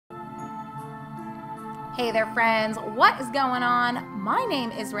Hey there friends, what is going on? My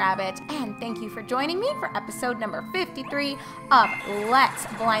name is Rabbit and thank you for joining me for episode number 53 of Let's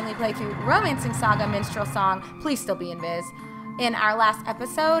Blindly Play Through Romancing SaGa Minstrel Song, Please Still Be in Biz. In our last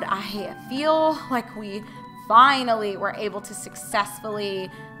episode, I feel like we finally were able to successfully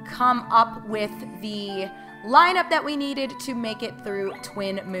come up with the lineup that we needed to make it through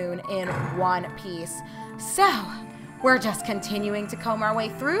Twin Moon in one piece. So, we're just continuing to comb our way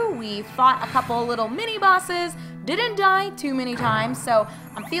through. We fought a couple little mini bosses, didn't die too many times, so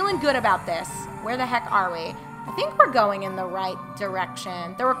I'm feeling good about this. Where the heck are we? I think we're going in the right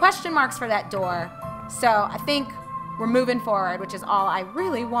direction. There were question marks for that door, so I think we're moving forward, which is all I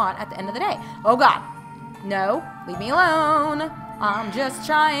really want at the end of the day. Oh God, no, leave me alone. I'm just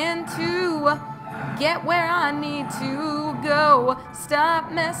trying to get where I need to go.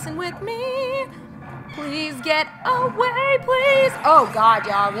 Stop messing with me. Please get away, please. Oh God,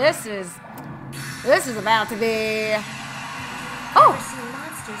 y'all, this is about to be. Oh,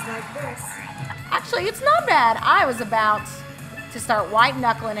 monsters like this. Actually, it's not bad. I was about to start white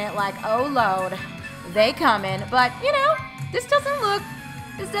knuckling it like, oh Lord, they coming. But you know, this doesn't look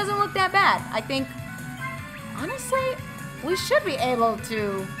that bad. I think, honestly, we should be able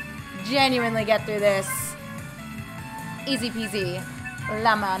to genuinely get through this. Easy peasy,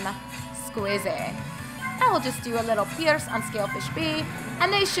 lemon squeezy. I will just do a little pierce on Scalefish B,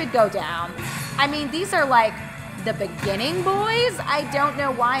 and they should go down. I mean, these are like the beginning boys. I don't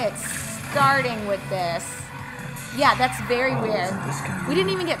know why it's starting with this. Yeah, that's very weird. We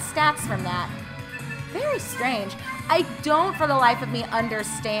didn't even get stats from that. Very strange. I don't, for the life of me,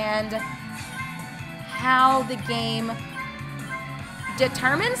 understand how the game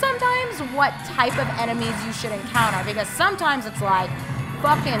determines sometimes what type of enemies you should encounter, because sometimes it's like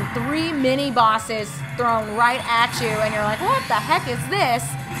fucking 3 mini bosses thrown right at you and you're like, what the heck is this?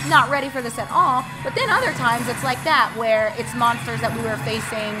 Not ready for this at all. But then other times it's like that, where it's monsters that we were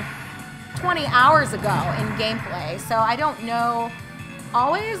facing 20 hours ago in gameplay. So I don't know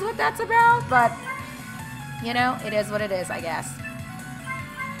always what that's about, but you know, it is what it is, I guess.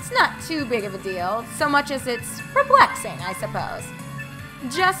 It's not too big of a deal, so much as it's perplexing, I suppose.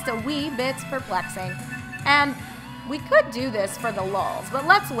 Just a wee bit perplexing. And we could do this for the lulz, but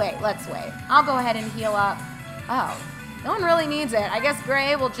let's wait. I'll go ahead and heal up. Oh, no one really needs it. I guess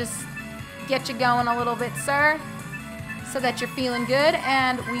Gray will just get you going a little bit, sir, so that you're feeling good.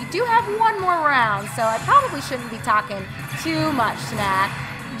 And we do have one more round, so I probably shouldn't be talking too much smack,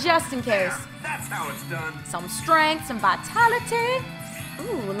 just in case. That's how it's done. Some strength, some vitality.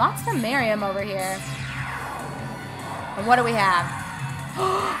 Ooh, lots of Miriam over here. And what do we have?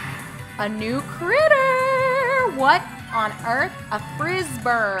 A new critter! What on earth? A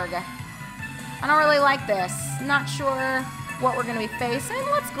Frizzberg. I don't really like this. Not sure what we're going to be facing.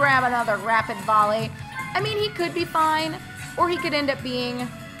 Let's grab another rapid volley. I mean, he could be fine, or he could end up being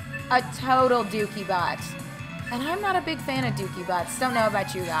a total dookie butt. And I'm not a big fan of dookie butts. Don't know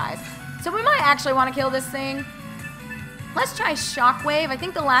about you guys. So we might actually want to kill this thing. Let's try Shockwave. I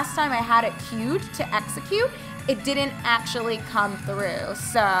think the last time I had it queued to execute, it didn't actually come through.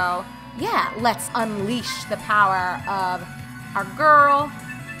 So yeah, let's unleash the power of our girl.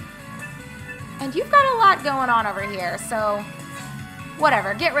 And you've got a lot going on over here, so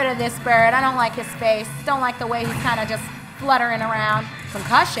whatever. Get rid of this bird. I don't like his face. Don't like the way he's kind of just fluttering around.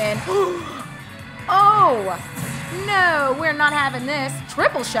 Concussion. Oh, no, we're not having this.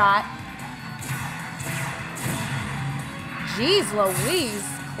 Triple shot. Jeez Louise.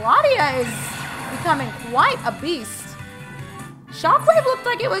 Claudia is becoming quite a beast. Shockwave looked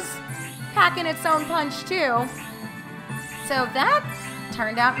like it was packing its own punch too. So that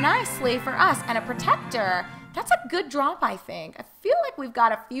turned out nicely for us. And a protector. That's a good drop, I think. I feel like we've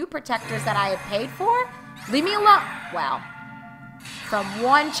got a few protectors that I had paid for. Leave me alone. Well, from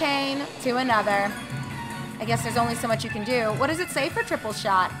one chain to another. I guess there's only so much you can do. What does it say for triple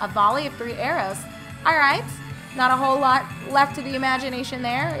shot? A volley of 3 arrows. All right. Not a whole lot left to the imagination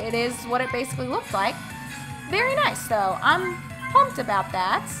there. It is what it basically looks like. Very nice, though. I'm pumped about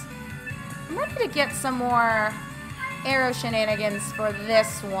that. I'm ready to get some more arrow shenanigans for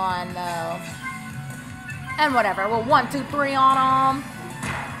this one, though. And whatever. We'll 1, 2, 3 on them.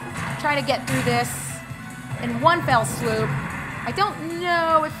 Try to get through this in one fell swoop. I don't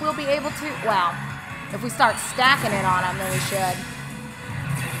know if we'll be able to. Well, if we start stacking it on them, then we should.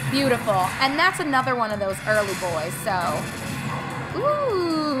 Beautiful. And that's another one of those early boys, so.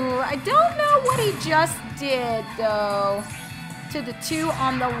 Ooh, I don't know what he just did, though, to the 2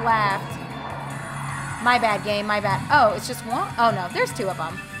 on the left. My bad, game, my bad. Oh, it's just one? Oh, no, there's 2 of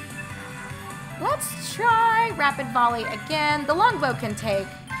them. Let's try rapid volley again. The longbow can take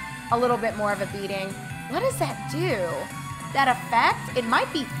a little bit more of a beating. What does that do? That effect? It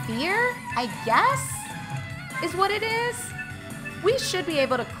might be fear, I guess, is what it is. We should be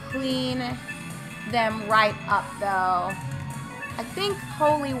able to clean them right up, though. I think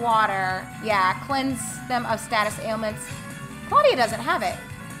holy water, yeah, cleanse them of status ailments. Claudia doesn't have it.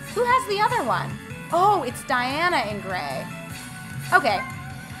 Who has the other one? Oh, it's Diana in gray. Okay,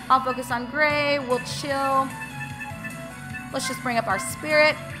 I'll focus on gray. We'll chill. Let's just bring up our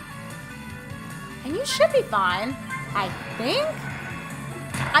spirit. And you should be fine, I think.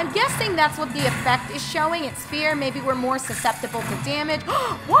 I'm guessing that's what the effect is showing. It's fear. Maybe we're more susceptible to damage.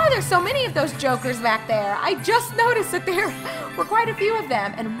 Why are there so many of those jokers back there? I just noticed that there were quite a few of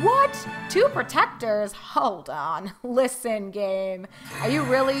them. And what? 2 protectors? Hold on. Listen, game. Are you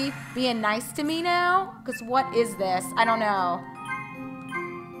really being nice to me now? Because what is this? I don't know.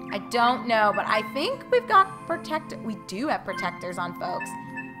 I don't know, but I think we've got we do have protectors on folks.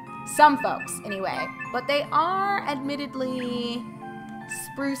 Some folks, anyway. But they are admittedly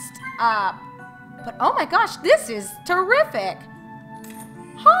spruced up. But oh my gosh, this is terrific.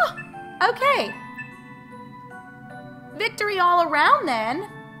 Huh. Okay. Victory all around then.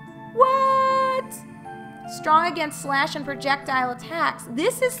 What? Strong against slash and projectile attacks.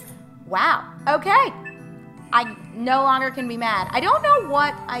 This is, wow. Okay. I no longer can be mad. I don't know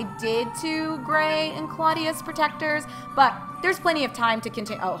what I did to Gray and Claudia's protectors, but there's plenty of time to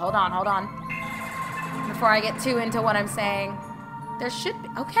continue. Oh, hold on. Before I get too into what I'm saying. There should be,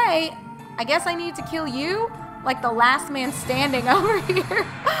 okay. I guess I need to kill you, like the last man standing over here.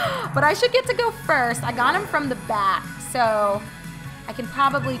 But I should get to go first. I got him from the back, so I can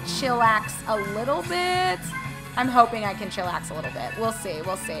probably chillax a little bit. I'm hoping I can chillax a little bit. We'll see.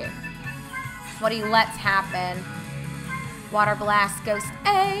 What he lets happen. Water Blast, Ghost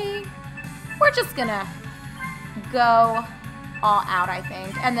A. We're just gonna go all out, I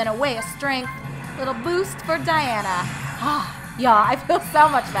think. And then Away of Strength. Little boost for Diana. Yeah, I feel so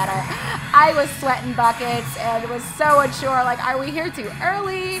much better. I was sweating buckets and was so unsure, like, are we here too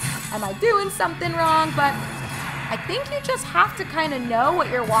early? Am I doing something wrong? But I think you just have to kind of know what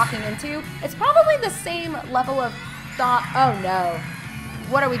you're walking into. It's probably the same level of thought. Oh no.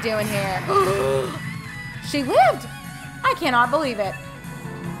 What are we doing here? She lived! I cannot believe it.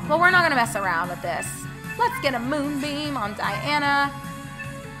 Well, we're not gonna mess around with this. Let's get a moonbeam on Diana.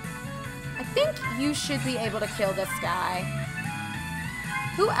 I think you should be able to kill this guy.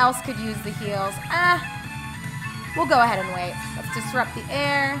 Who else could use the heals? We'll go ahead and wait. Let's disrupt the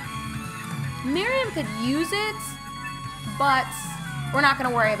air. Miriam could use it, but we're not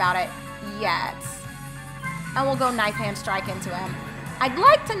gonna worry about it yet. And we'll go knife hand strike into him. I'd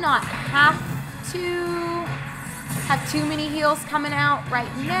like to not have to have too many heals coming out right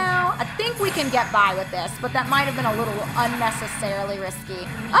now. I think we can get by with this, but that might have been a little unnecessarily risky.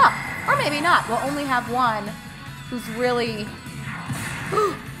 Oh, or maybe not. We'll only have one who's really...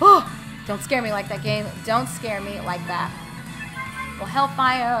 Oh, don't scare me like that, game. Don't scare me like that. Well,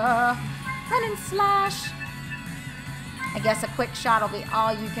 Hellfire, run and slash. I guess a quick shot will be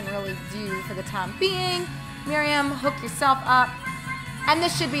all you can really do for the time being. Miriam, hook yourself up. And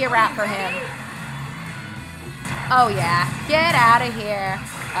this should be a wrap for him. Oh yeah, get out of here.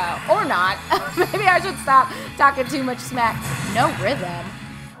 Or not. Maybe I should stop talking too much smack. No rhythm.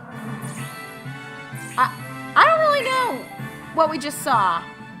 I don't really know what we just saw,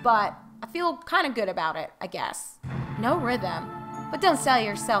 but I feel kind of good about it, I guess. No rhythm. But don't sell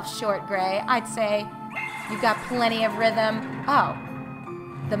yourself short, Gray. I'd say you've got plenty of rhythm. Oh,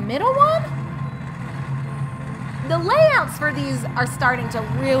 the middle one? The layouts for these are starting to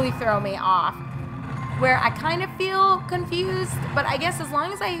really throw me off, where I kind of feel confused, but I guess as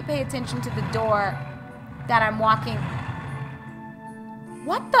long as I pay attention to the door that I'm walking...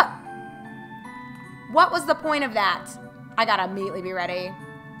 What the... What was the point of that? I gotta immediately be ready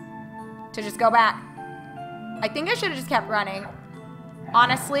to just go back. I think I should have just kept running,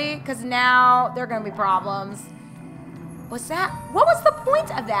 honestly, because now there are gonna be problems. What's that? What was the point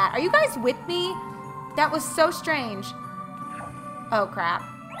of that? Are you guys with me? That was so strange. Oh, crap.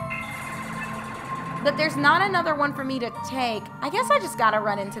 But there's not another one for me to take. I guess I just gotta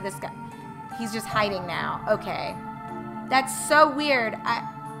run into this guy. He's just hiding now. Okay. That's so weird.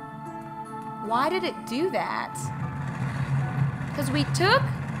 Why did it do that? Because we took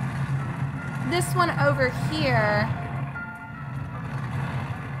this one over here.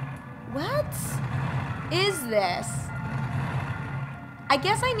 What is this? I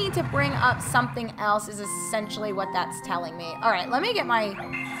guess I need to bring up something else is essentially what that's telling me. All right, let me get my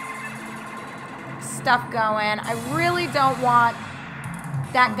stuff going. I really don't want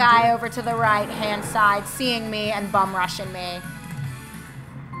that guy over to the right-hand side seeing me and bum rushing me.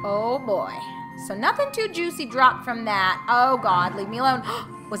 Oh boy. So nothing too juicy dropped from that. Oh God, leave me alone.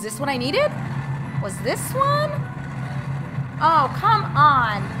 Was this what I needed? Was this one? Oh, come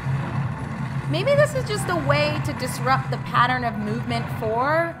on. Maybe this is just a way to disrupt the pattern of movement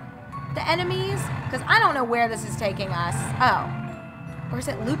for the enemies, because I don't know where this is taking us. Oh, or is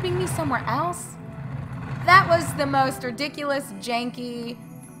it looping me somewhere else? That was the most ridiculous, janky.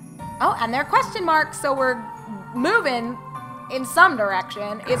 Oh, and they're question marks, so we're moving in some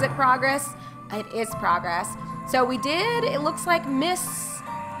direction. Is it progress? It is progress. So we did, it looks like, miss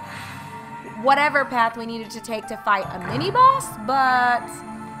whatever path we needed to take to fight a mini-boss, but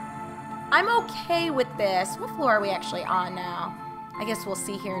I'm okay with this. What floor are we actually on now? I guess we'll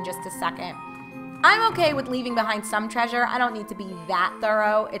see here in just a second. I'm okay with leaving behind some treasure. I don't need to be that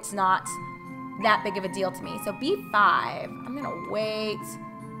thorough. It's not that big of a deal to me. So B5, I'm gonna wait.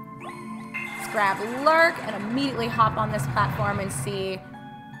 Let's grab Lurk and immediately hop on this platform and see.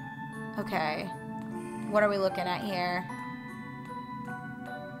 Okay, what are we looking at here?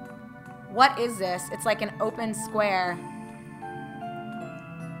 What is this? It's like an open square.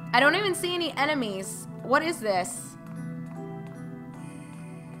 I don't even see any enemies. What is this?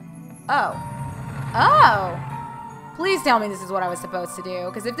 Oh. Oh! Please tell me this is what I was supposed to do,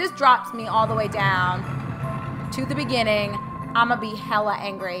 because if this drops me all the way down to the beginning, I'm gonna be hella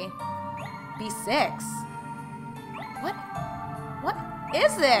angry. B6. What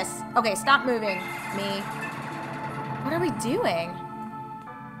is this? Okay, stop moving, me. What are we doing?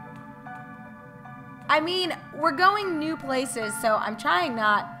 I mean, we're going new places, so I'm trying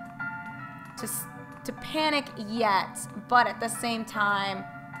not to panic yet, but at the same time,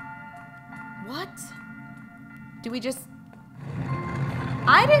 what? Do we just...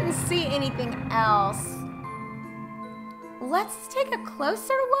 I didn't see anything else. Let's take a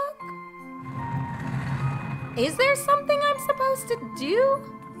closer look. Is there something I'm supposed to do?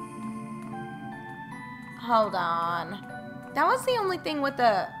 Hold on. That was the only thing with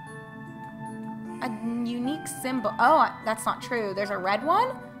a unique symbol. Oh, that's not true. There's a red one?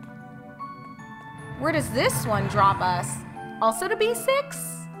 Where does this one drop us? Also to B6?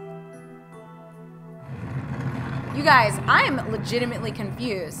 You guys, I am legitimately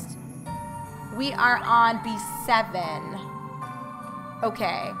confused. We are on B7.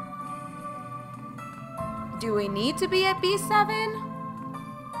 Okay. Do we need to be at B7?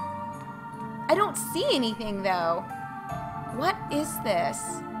 I don't see anything though. What is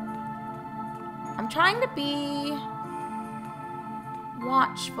this? I'm trying to be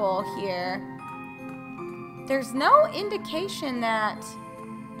watchful here. There's no indication that,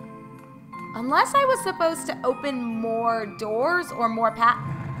 unless I was supposed to open more doors or more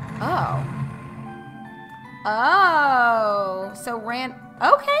Oh, so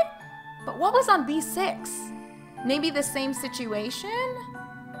okay. But what was on B6? Maybe the same situation?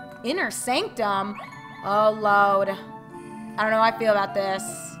 Inner Sanctum? Oh, Lord. I don't know how I feel about this.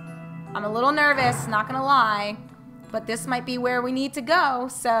 I'm a little nervous, not gonna lie. But this might be where we need to go,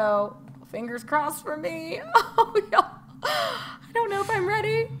 so fingers crossed for me. Oh, y'all. I don't know if I'm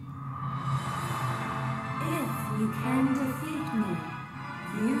ready. If you can defeat me,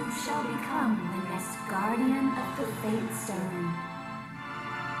 you shall become the next guardian of the Fate Stone.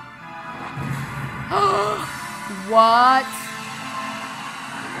 What?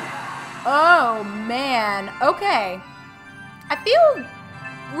 Oh, man. Okay. I feel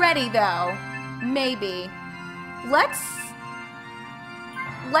ready, though. Maybe. Let's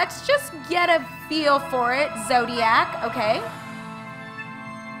just get a feel for it, Zodiac, okay?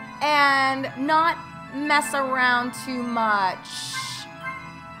 And not mess around too much.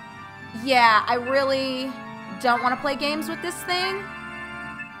 Yeah, I really don't want to play games with this thing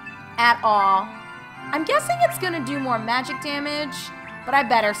at all. I'm guessing it's gonna do more magic damage, but I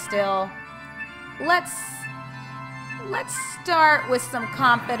better still. Let's start with some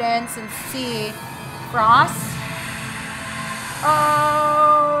confidence and see. Frost.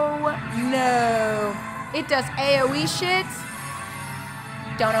 Oh no. It does AoE shit.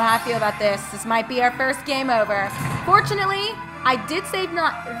 Don't know how I feel about this. This might be our first game over. Fortunately, I did save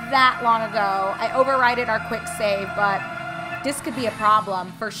not that long ago. I overrided our quick save, but this could be a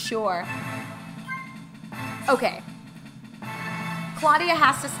problem for sure. Okay. Claudia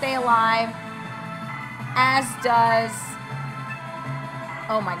has to stay alive, as does...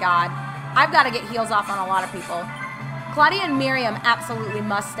 Oh my god. I've got to get heals off on a lot of people. Claudia and Miriam absolutely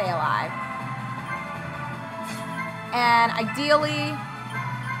must stay alive. And ideally,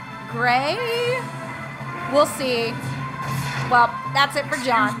 Gray? We'll see. Well, that's it for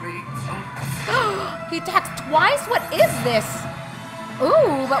John. He attacks twice? What is this?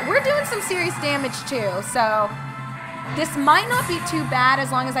 Ooh, but we're doing some serious damage too, so This might not be too bad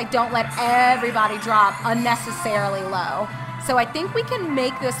as long as I don't let everybody drop unnecessarily low. So I think we can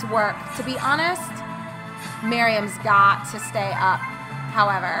make this work. To be honest, Miriam's got to stay up,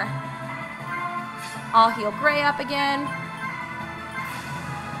 however. I'll heal Gray up again.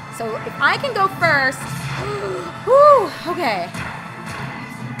 So if I can go first. Whew, okay.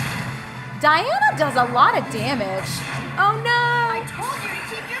 Diana does a lot of damage. Oh no! I told you to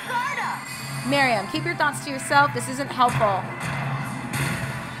keep your guard up. Miriam, keep your thoughts to yourself. This isn't helpful.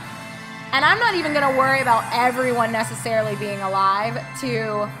 And I'm not even gonna worry about everyone necessarily being alive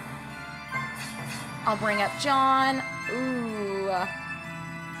to... I'll bring up John. Ooh.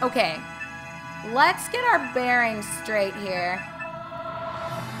 Okay. Let's get our bearings straight here.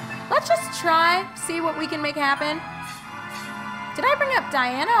 Let's just try, see what we can make happen. Did I bring up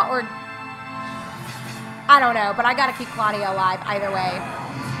Diana or... I don't know, but I gotta keep Claudia alive either way.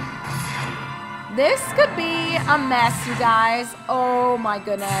 This could be a mess, you guys. Oh my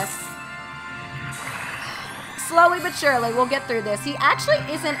goodness. Slowly but surely, we'll get through this. He actually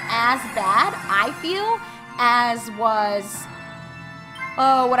isn't as bad, I feel, as was...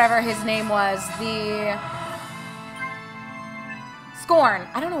 Oh, whatever his name was. The... Scorn.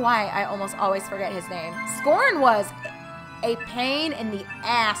 I don't know why I almost always forget his name. Scorn was a pain in the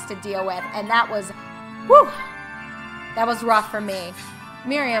ass to deal with, and that was... Whew! That was rough for me.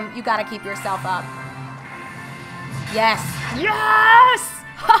 Miriam, you gotta keep yourself up. Yes! Yes!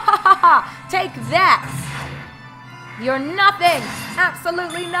 Ha ha ha ha! Take that! You're nothing!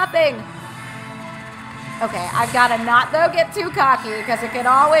 Absolutely nothing! Okay, I've gotta not, though, get too cocky, because it could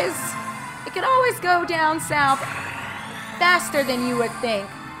always go down south faster than you would think.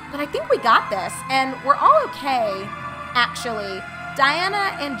 But I think we got this, and we're all okay, actually.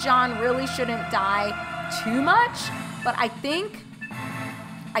 Diana and John really shouldn't die too much, but I think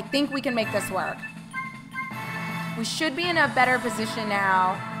we can make this work. We should be in a better position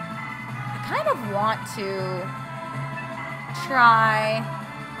now. I kind of want to try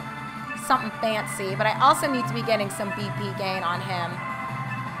something fancy, but I also need to be getting some BP gain on him.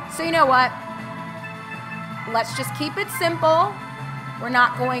 So you know what? Let's just keep it simple. We're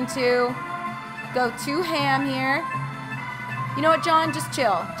not going to go too ham here. You know what, John? Just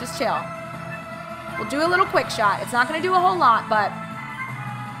chill. Just chill. We'll do a little quick shot. It's not going to do a whole lot, but...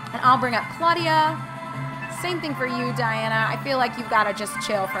 And I'll bring up Claudia. Same thing for you, Diana. I feel like you've got to just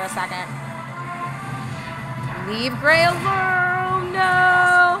chill for a second. Leave Gray alone.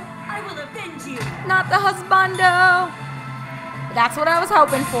 No. I will avenge you. Not the husbando. That's what I was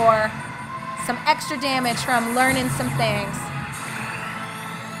hoping for. Some extra damage from learning some things.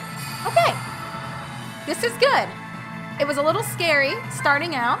 Okay. This is good. It was a little scary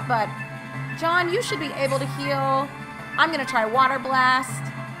starting out, but John, you should be able to heal. I'm going to try Water Blast.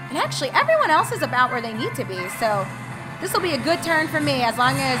 And actually, everyone else is about where they need to be, so this will be a good turn for me as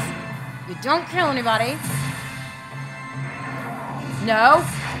long as you don't kill anybody. No.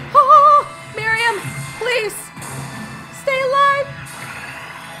 Oh, Miriam, please. Stay alive.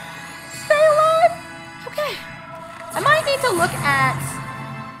 Stay alive. Okay. I might need to look at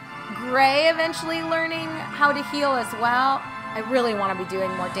Gray eventually learning how to heal as well. I really want to be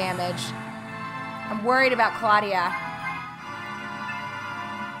doing more damage. I'm worried about Claudia.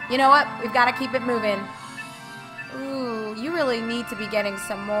 You know what? We've got to keep it moving. Ooh, you really need to be getting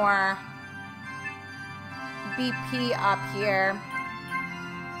some more BP up here.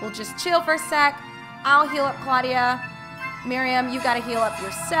 We'll just chill for a sec. I'll heal up Claudia. Miriam, you got to heal up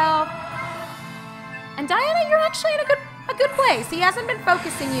yourself. And Diana, you're actually in a good place. He hasn't been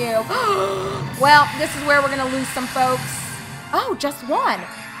focusing you. Well, this is where we're going to lose some folks. Oh, just one.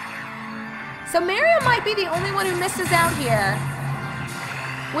 So Miriam might be the only one who misses out here,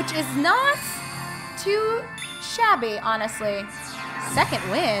 which is not too shabby, honestly. Second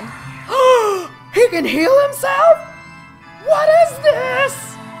wind. He can heal himself? What is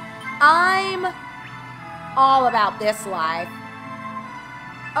this? I'm all about this life.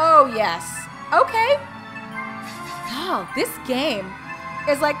 Oh, yes. Okay. Oh, this game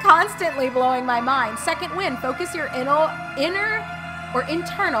is like constantly blowing my mind. Second wind. Focus your inner or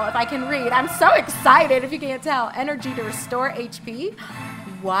internal, if I can read. I'm so excited, if you can't tell. Energy to restore HP.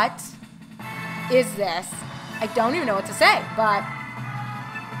 What is this? I don't even know what to say, but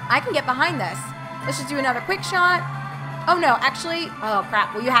I can get behind this. Let's just do another quick shot. Oh no, actually, oh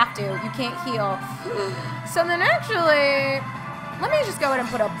crap, well you have to. You can't heal. So then actually, let me just go ahead and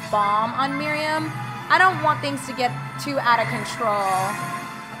put a bomb on Miriam. I don't want things to get too out of control.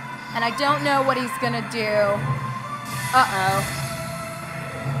 And I don't know what he's gonna do. Uh-oh.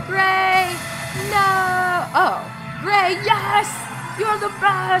 Gray, no. Oh, Gray, yes. You're the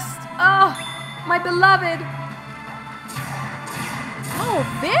best! Oh, my beloved! Oh,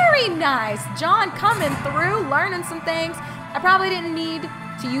 very nice. John coming through, learning some things. I probably didn't need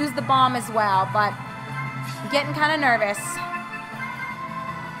to use the bomb as well, but I'm getting kind of nervous.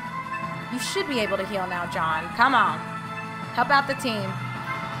 You should be able to heal now, John. Come on. Help out the team.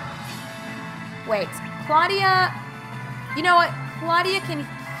 Wait, Claudia... You know what? Claudia can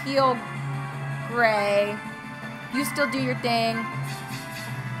heal Gray. You still do your thing.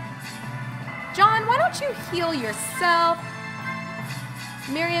 John, why don't you heal yourself?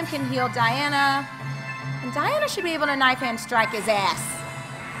 Miriam can heal Diana. And Diana should be able to knife hand strike his ass.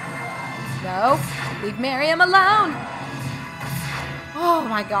 No, leave Miriam alone. Oh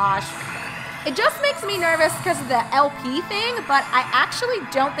my gosh. It just makes me nervous because of the LP thing, but I actually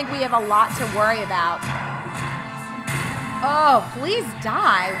don't think we have a lot to worry about. Oh, please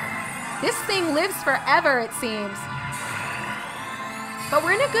die. This thing lives forever, it seems. But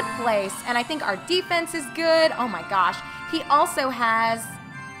we're in a good place, and I think our defense is good. Oh my gosh. He also has...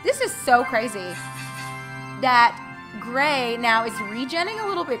 This is so crazy. That Gray now is regenning a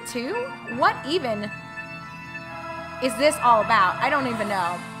little bit too? What even is this all about? I don't even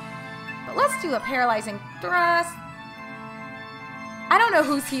know. But let's do a paralyzing thrust. I don't know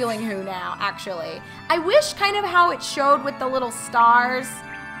who's healing who now, actually. I wish kind of how it showed with the little stars.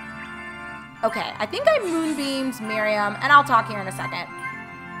 Okay, I think I moonbeamed Miriam, and I'll talk here in a second.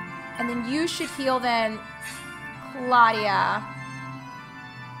 And then you should heal then Claudia.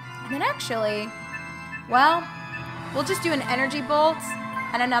 And then actually, well, we'll just do an energy bolt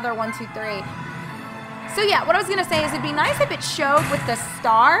and another 1, 2, 3. So yeah, what I was gonna say is it'd be nice if it showed with the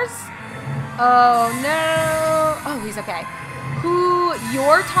stars. Oh no. Oh, he's okay. Who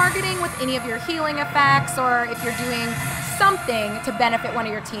you're targeting with any of your healing effects, or if you're doing something to benefit one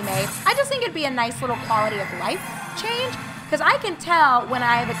of your teammates. I just think it'd be a nice little quality of life change, because I can tell when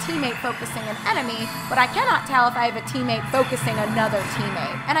I have a teammate focusing an enemy, but I cannot tell if I have a teammate focusing another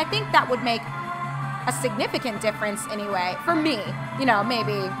teammate. And I think that would make a significant difference anyway, for me. You know,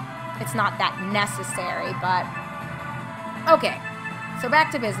 maybe it's not that necessary, but... Okay, so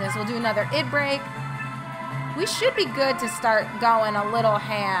back to business. We'll do another id break. We should be good to start going a little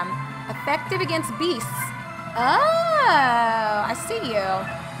ham. Effective against beasts. Oh, I see you.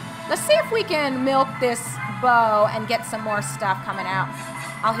 Let's see if we can milk this bow and get some more stuff coming out.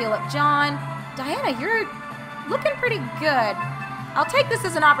 I'll heal up John. Diana, you're looking pretty good. I'll take this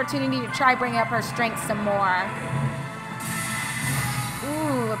as an opportunity to try bringing up her strength some more.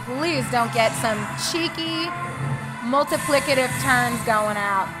 Ooh, please don't get some cheeky multiplicative turns going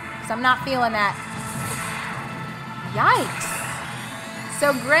out, because I'm not feeling that. Yikes.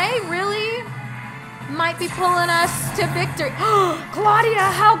 So Gray really might be pulling us to victory. Claudia,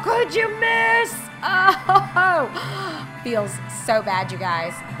 how could you miss? Oh, feels so bad, you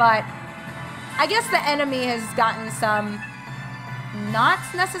guys. But I guess the enemy has gotten some not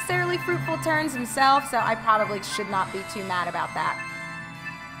necessarily fruitful turns himself, so I probably should not be too mad about that.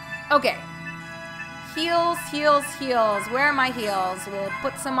 Okay. Heals, heals, heals. Where are my heals? We'll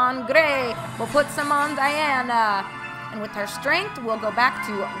put some on Gray. We'll put some on Diana. And with her strength, we'll go back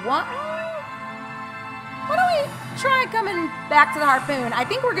to one. Why don't we try coming back to the harpoon? I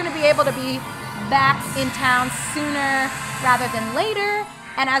think we're going to be able to be back in town sooner rather than later.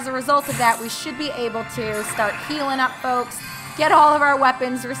 And as a result of that, we should be able to start healing up folks, get all of our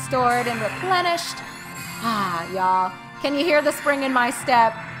weapons restored and replenished. Ah, y'all. Can you hear the spring in my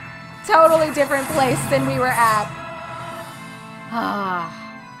step? Totally different place than we were at. Ah.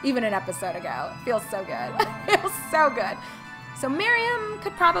 Even an episode ago. It feels so good. It feels so good. So Miriam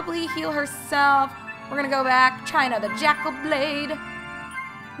could probably heal herself. We're going to go back, try another Jackal Blade.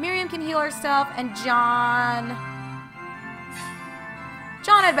 Miriam can heal herself, and John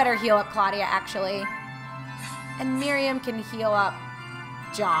had better heal up Claudia, actually. And Miriam can heal up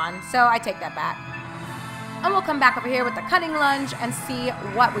John. So I take that back. And we'll come back over here with the cutting lunge and see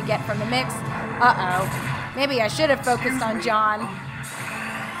what we get from the mix. Uh-oh. Maybe I should have focused on John.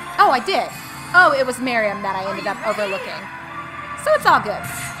 Oh, I did. Oh, it was Miriam that I ended up overlooking. So it's all good.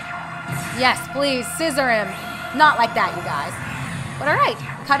 Yes, please, scissor him. Not like that, you guys. But all right,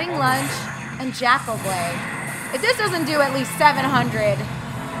 cutting lunge and Jackal Blade. If this doesn't do at least 700...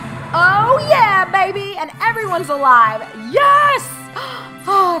 Oh, yeah, baby! And everyone's alive. Yes!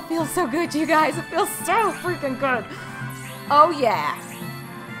 Oh, it feels so good, you guys. It feels so freaking good. Oh, yeah.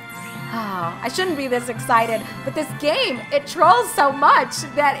 Oh, I shouldn't be this excited, but this game, it trolls so much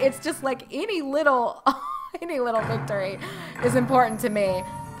that it's just like any little victory is important to me.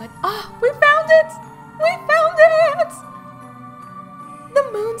 But, oh, we found it! We found it! The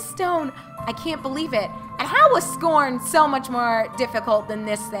Moonstone. I can't believe it. And how was Scorn so much more difficult than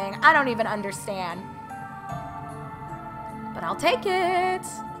this thing? I don't even understand. but I'll take it.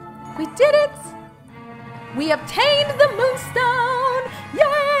 We did it. We obtained the Moonstone.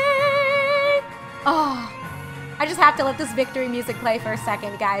 Yay! Oh, I just have to let this victory music play for a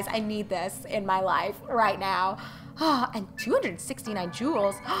second, guys. I need this in my life right now. Oh, and 269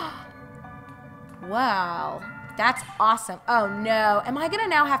 jewels. Wow, that's awesome. Oh no, am I gonna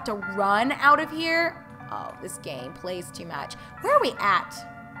now have to run out of here? Oh, this game plays too much. Where are we at?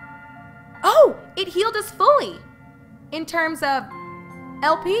 Oh, it healed us fully in terms of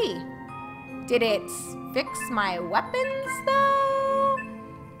LP. Did it fix my weapons though?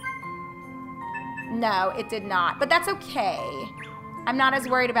 No, it did not, but that's okay. I'm not as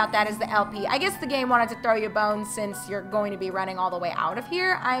worried about that as the LP. I guess the game wanted to throw you bones since you're going to be running all the way out of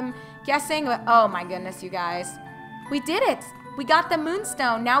here, I'm guessing. But oh my goodness, you guys. We did it. We got the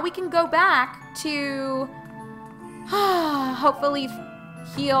Moonstone. Now we can go back to hopefully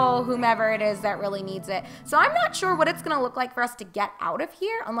heal whomever it is that really needs it. So I'm not sure what it's going to look like for us to get out of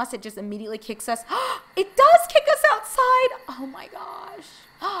here unless it just immediately kicks us. It does kick us outside. Oh my gosh.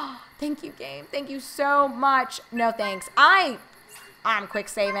 Thank you, game. Thank you so much. No thanks. I'm quick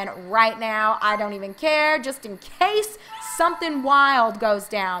saving right now. I don't even care, just in case something wild goes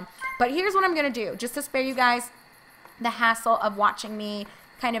down. But here's what I'm going to do, just to spare you guys the hassle of watching me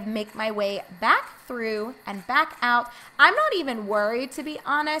kind of make my way back through and back out. I'm not even worried, to be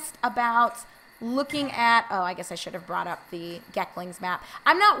honest, about looking at, oh, I guess I should have brought up the Geklings map.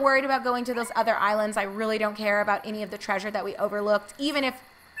 I'm not worried about going to those other islands. I really don't care about any of the treasure that we overlooked, even if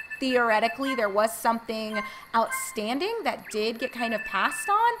theoretically there was something outstanding that did get kind of passed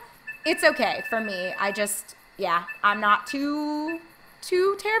on. It's okay for me. I just, yeah, I'm not too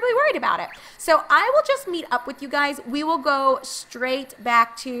terribly worried about it. So I will just meet up with you guys. We will go straight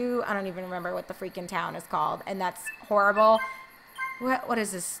back to, I don't even remember what the freaking town is called, and that's horrible. What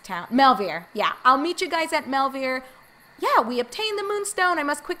is this town? Melvere. Yeah, I'll meet you guys at Melvere. Yeah, we obtained the Moonstone. I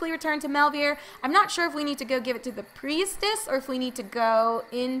must quickly return to Melvere. I'm not sure if we need to go give it to the priestess or if we need to go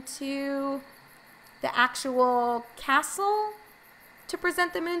into the actual castle to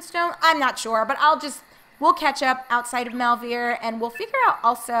present the Moonstone. I'm not sure, but we'll catch up outside of Melvere and we'll figure out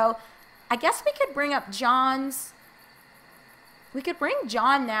also, I guess we could bring up we could bring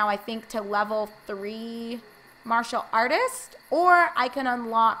John now, I think, to level 3 martial artist, or I can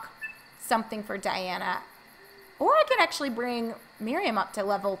unlock something for Diana. Or I could actually bring Miriam up to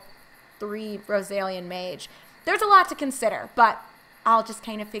level 3 Rosalian Mage. There's a lot to consider, but I'll just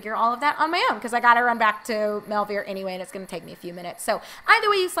kind of figure all of that on my own because I got to run back to Melvere anyway, and it's going to take me a few minutes. So either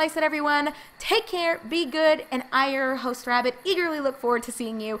way you slice it, everyone, take care, be good, and I, your host Rabbit, eagerly look forward to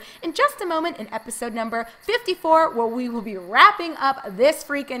seeing you in just a moment in episode number 54, where we will be wrapping up this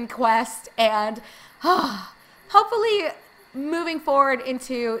freaking quest and hopefully moving forward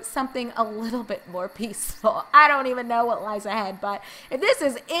into something a little bit more peaceful. I don't even know what lies ahead, but if this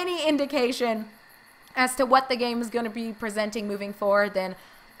is any indication as to what the game is going to be presenting moving forward, then,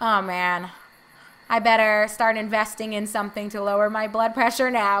 oh man, I better start investing in something to lower my blood pressure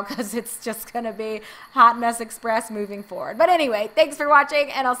now, because it's just going to be Hot Mess Express moving forward. But anyway, thanks for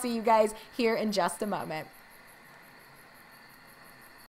watching, and I'll see you guys here in just a moment.